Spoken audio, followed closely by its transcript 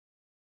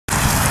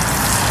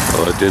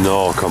So it didn't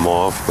all come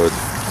off, but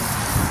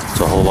it's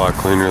a whole lot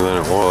cleaner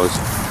than it was.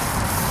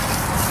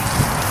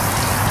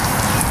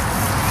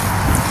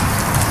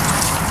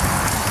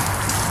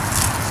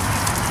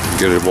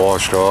 Get it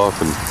washed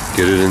off and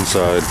get it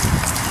inside.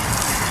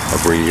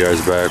 I'll bring you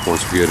guys back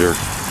once we get her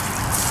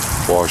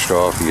washed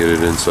off and get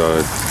it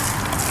inside.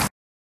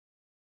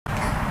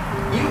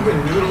 You've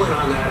been noodling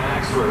on that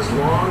axe for as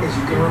long as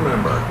you can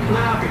remember.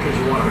 Not because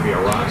you wanted to be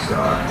a rock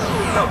star.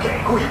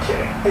 Okay, who are you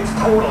kidding? It's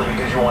totally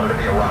because you wanted to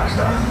be a rock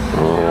star.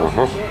 Now's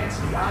your chance.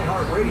 The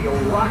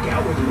iHeartRadio Rock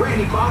Out with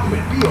Randy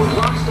Bachman. Be a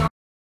rock star.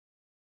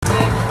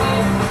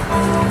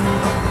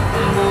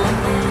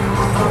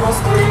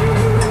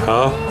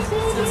 Huh?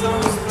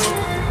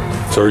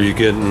 So are you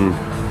getting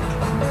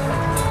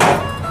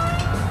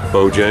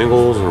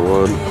Bojangles or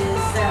what? Is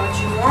that what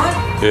you want?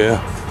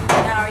 Yeah.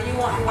 Now, are you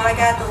wanting what I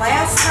got the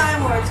last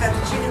time, where it's got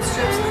the chicken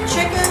strips and the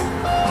chicken?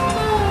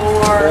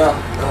 Or...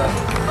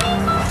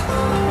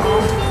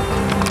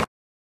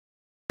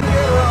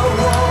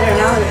 There,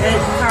 now that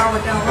Carl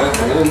would don't look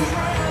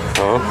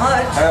Huh?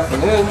 much. Half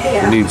an inch.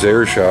 Yeah. It needs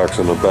air shocks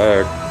in the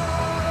back.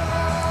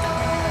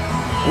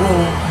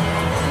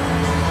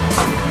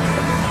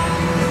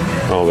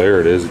 Oh, there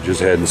it is. It just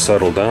hadn't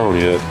settled down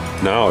yet.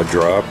 Now it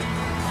dropped.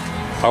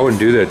 I wouldn't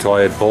do that till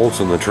I had bolts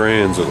in the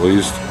trans at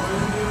least.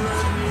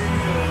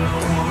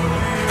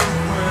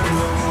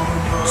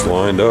 It's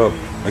lined up.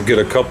 I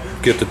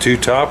get the two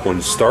top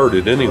ones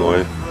started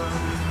anyway.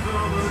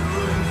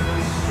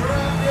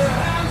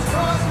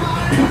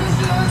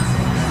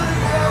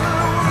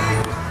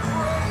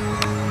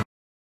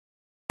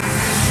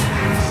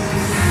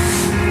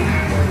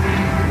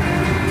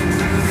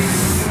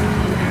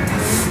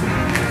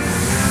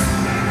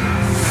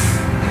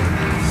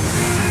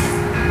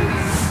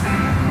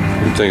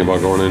 I'm thinking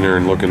about going in there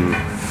and looking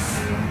at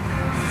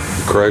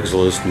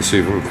Craigslist and see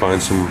if we can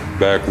find some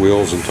back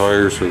wheels and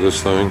tires for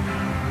this thing.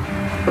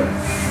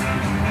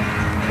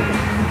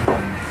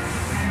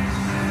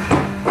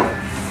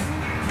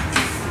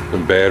 The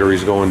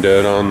battery's going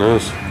dead on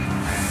this.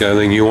 Got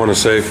anything you want to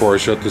say before I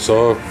shut this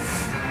off?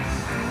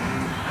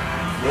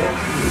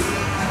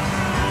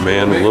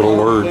 Man, little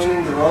words.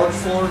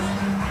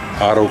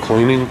 Auto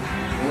cleaning?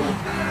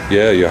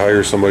 Yeah, you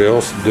hire somebody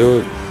else to do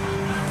it.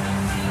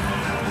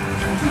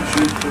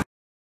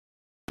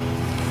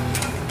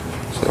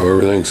 So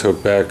everything's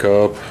hooked back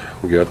up.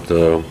 We got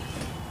the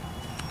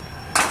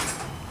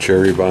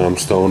cherry bomb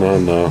stone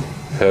on the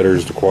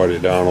headers to quiet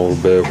it down a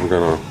little bit. We're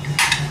gonna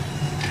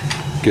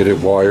get it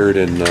wired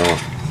and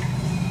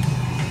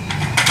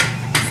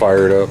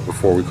fire it up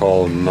before we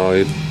call it a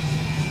night,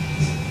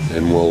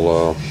 and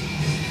we'll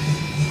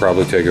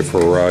probably take it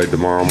for a ride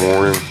tomorrow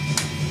morning.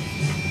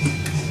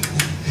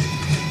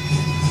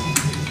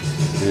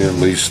 Yeah, at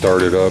least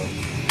start it up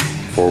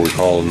before we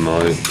call it a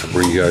night. I'll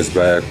bring you guys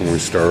back when we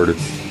start it.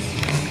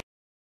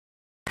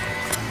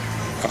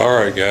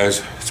 Alright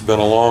guys, it's been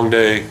a long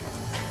day.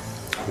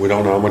 We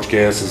don't know how much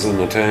gas is in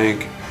the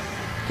tank.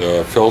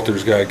 The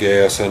filter's got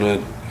gas in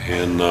it,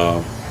 and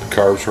the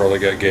carb's probably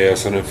got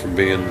gas in it from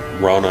being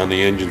run on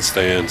the engine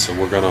stand. So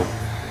we're gonna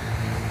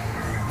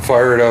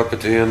fire it up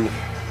at the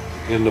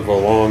end of a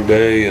long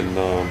day and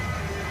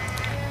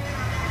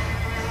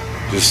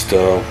just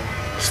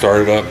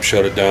start it up and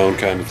shut it down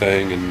kind of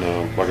thing. And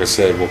like I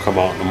said, we'll come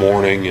out in the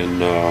morning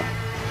and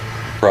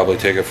probably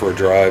take it for a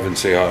drive and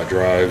see how it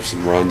drives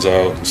and runs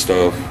out and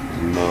stuff,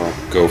 and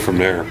go from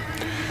there.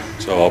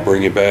 So I'll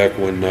bring you back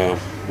when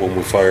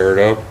we fire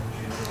it up,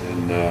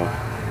 and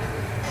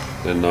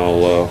then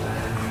I'll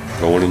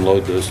go in and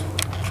load this.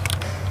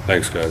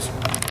 Thanks guys.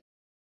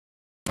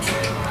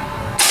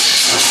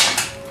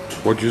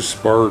 What just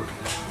sparked?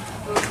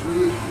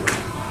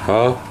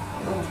 Huh?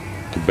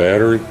 The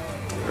battery?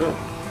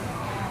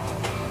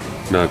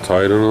 Not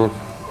tight enough?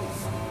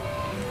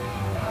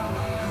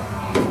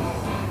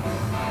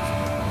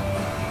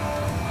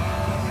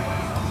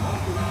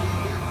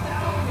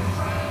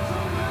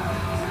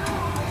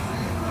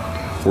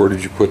 Where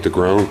did you put the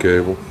ground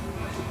cable?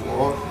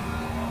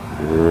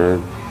 Alright.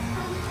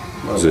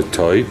 Is it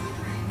tight?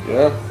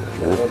 Yeah.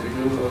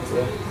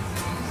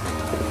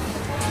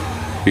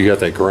 You got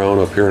that ground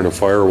up here in the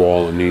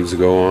firewall that needs to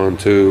go on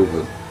too,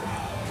 but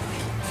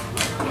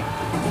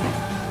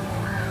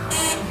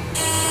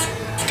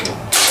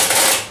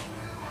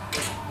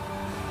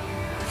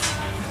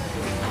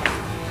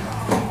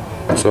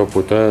what's up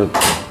with that?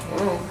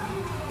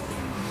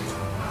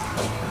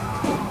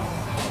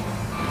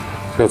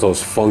 It's got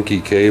those funky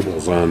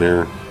cables on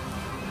there.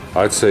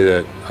 I'd say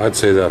that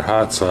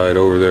hot side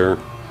over there.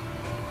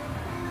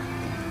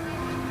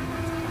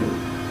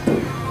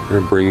 I'm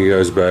gonna bring you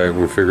guys back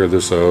when we figure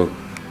this out.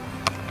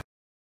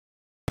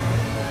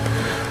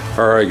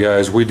 Alright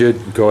guys, we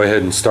did go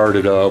ahead and start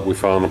it up. We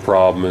found the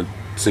problem.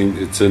 It's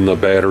in the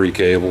battery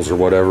cables or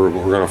whatever,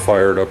 but we're gonna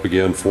fire it up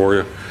again for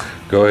you.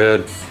 Go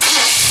ahead.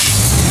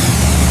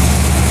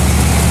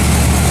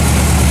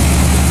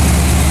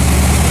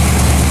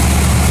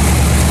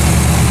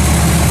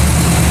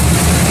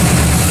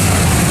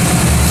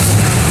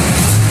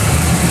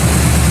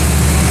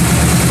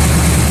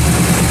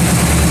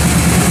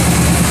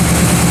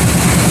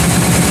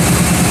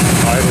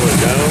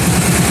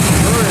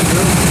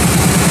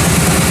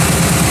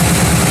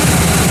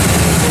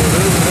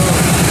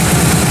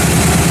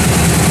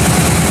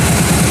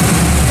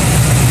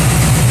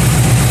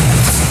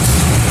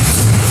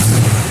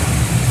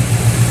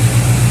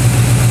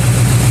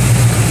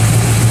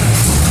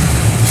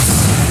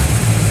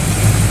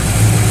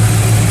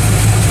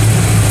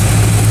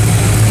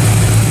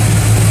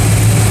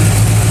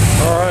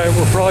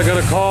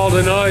 call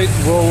tonight.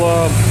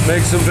 We'll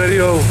make some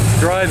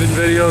driving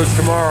videos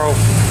tomorrow.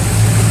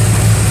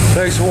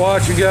 Thanks for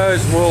watching,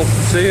 guys. We'll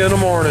see you in the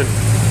morning.